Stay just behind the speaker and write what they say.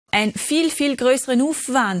Ein viel grösseren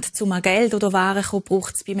Aufwand, um an Geld oder Waren zu kommen,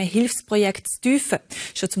 braucht es bei einem Hilfsprojekt zu Teufen.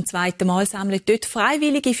 Schon zum zweiten Mal sammeln dort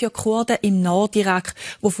Freiwillige für Kurden im Nordirak,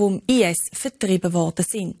 die vom IS vertrieben worden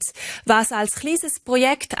sind. Was als kleines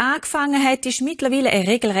Projekt angefangen hat, ist mittlerweile eine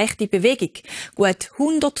regelrechte Bewegung. Gut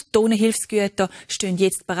 100 Tonnen Hilfsgüter stehen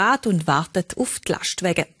jetzt bereit und warten auf die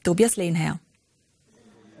Lastwagen. Tobias Lehnherr.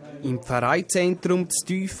 Im Pfarreizentrum zu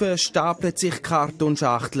Teufen stapeln sich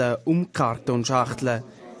Kartonschachteln um Kartonschachteln.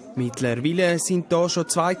 Mittlerweile sind hier schon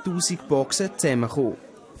 2000 Boxen zusammengekommen.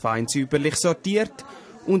 Fein säuberlich sortiert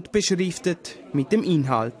und beschriftet mit dem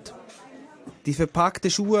Inhalt. Die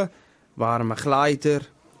verpackten Schuhe, warme Kleider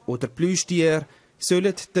oder Plüschtiere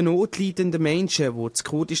sollen den notleidenden Menschen, die in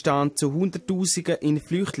Kurdistan zu Hunderttausenden in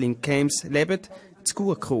Flüchtlingscamps leben,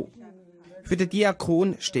 zugutekommen. Für den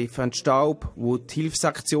Diakon Stefan Staub, der die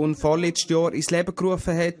Hilfsaktion vorletztes Jahr ins Leben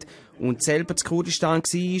gerufen hat und selber in Kurdistan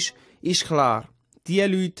war, ist klar, diese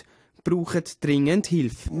Leute brauchen dringend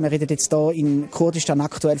Hilfe. Wir reden jetzt hier in Kurdistan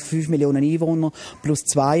aktuell 5 Millionen Einwohner plus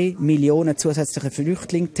 2 Millionen zusätzliche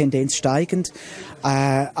Flüchtlinge, Tendenz steigend.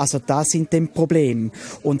 Also das sind die Probleme.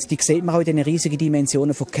 Und die sieht man auch in den riesigen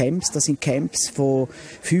Dimensionen von Camps. Das sind Camps von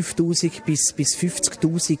 5'000 bis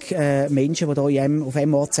 50'000 Menschen, die hier auf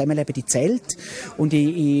einem Ort zusammenleben, in Zelt und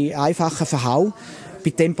in einfachen Verhau.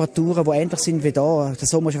 Bei Temperaturen, die ähnlich sind wie hier. Der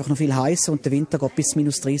Sommer ist einfach noch viel heißer und der Winter geht bis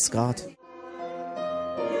minus 30 Grad.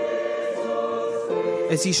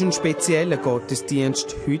 Es ist ein spezieller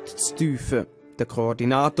Gottesdienst heute zu Teufen. Der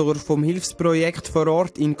Koordinator vom Hilfsprojekt vor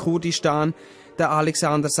Ort in Kurdistan, der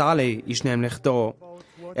Alexander Saleh, ist nämlich da.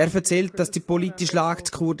 Er erzählt, dass die politische Lage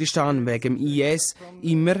zu Kurdistan wegen dem IS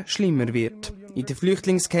immer schlimmer wird. In den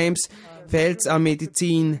Flüchtlingscamps fehlt es an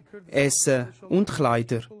Medizin, Essen und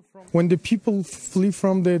Kleider. When the people flee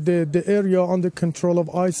from the area under control of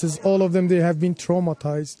ISIS, all of them, they have been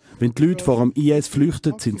traumatized. Wenn die Leute vor dem IS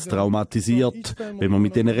flüchten, sind sie traumatisiert. Wenn man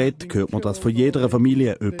mit ihnen redet, hört man, dass von jeder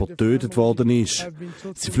Familie jemand getötet worden ist.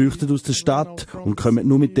 Sie flüchten aus der Stadt und kommen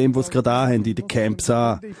nur mit dem, was sie gerade anhaben, in den Camps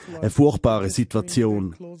an. Eine furchtbare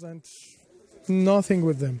Situation. Nothing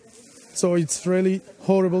with them. So it's really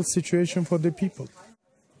horrible situation for the people.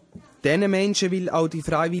 Diesen Menschen will auch die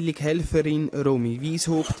freiwillige Helferin Romy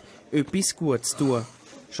Wieshaupt etwas Gutes tun.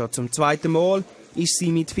 Schon zum zweiten Mal ist sie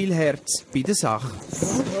mit viel Herz bei der Sache.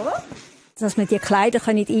 Dass wir die Kleider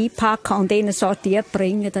einpacken können und ihnen sortiert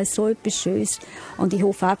bringen, das ist so etwas Schönes. Und ich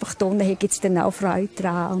hoffe einfach, da unten gibt es dann auch Freude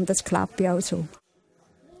dran und das klappt ja auch so.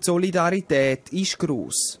 Die Solidarität ist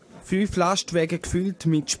gross. 5 Lastwagen gefüllt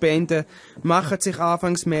mit Spenden machen sich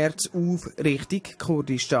Anfang März auf Richtung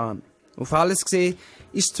Kurdistan. Auf alles gesehen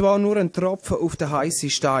ist zwar nur ein Tropfen auf den heißen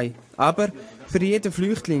Stein, aber für jeden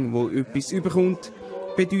Flüchtling, der etwas überkommt,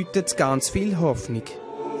 bedeutet es ganz viel Hoffnung.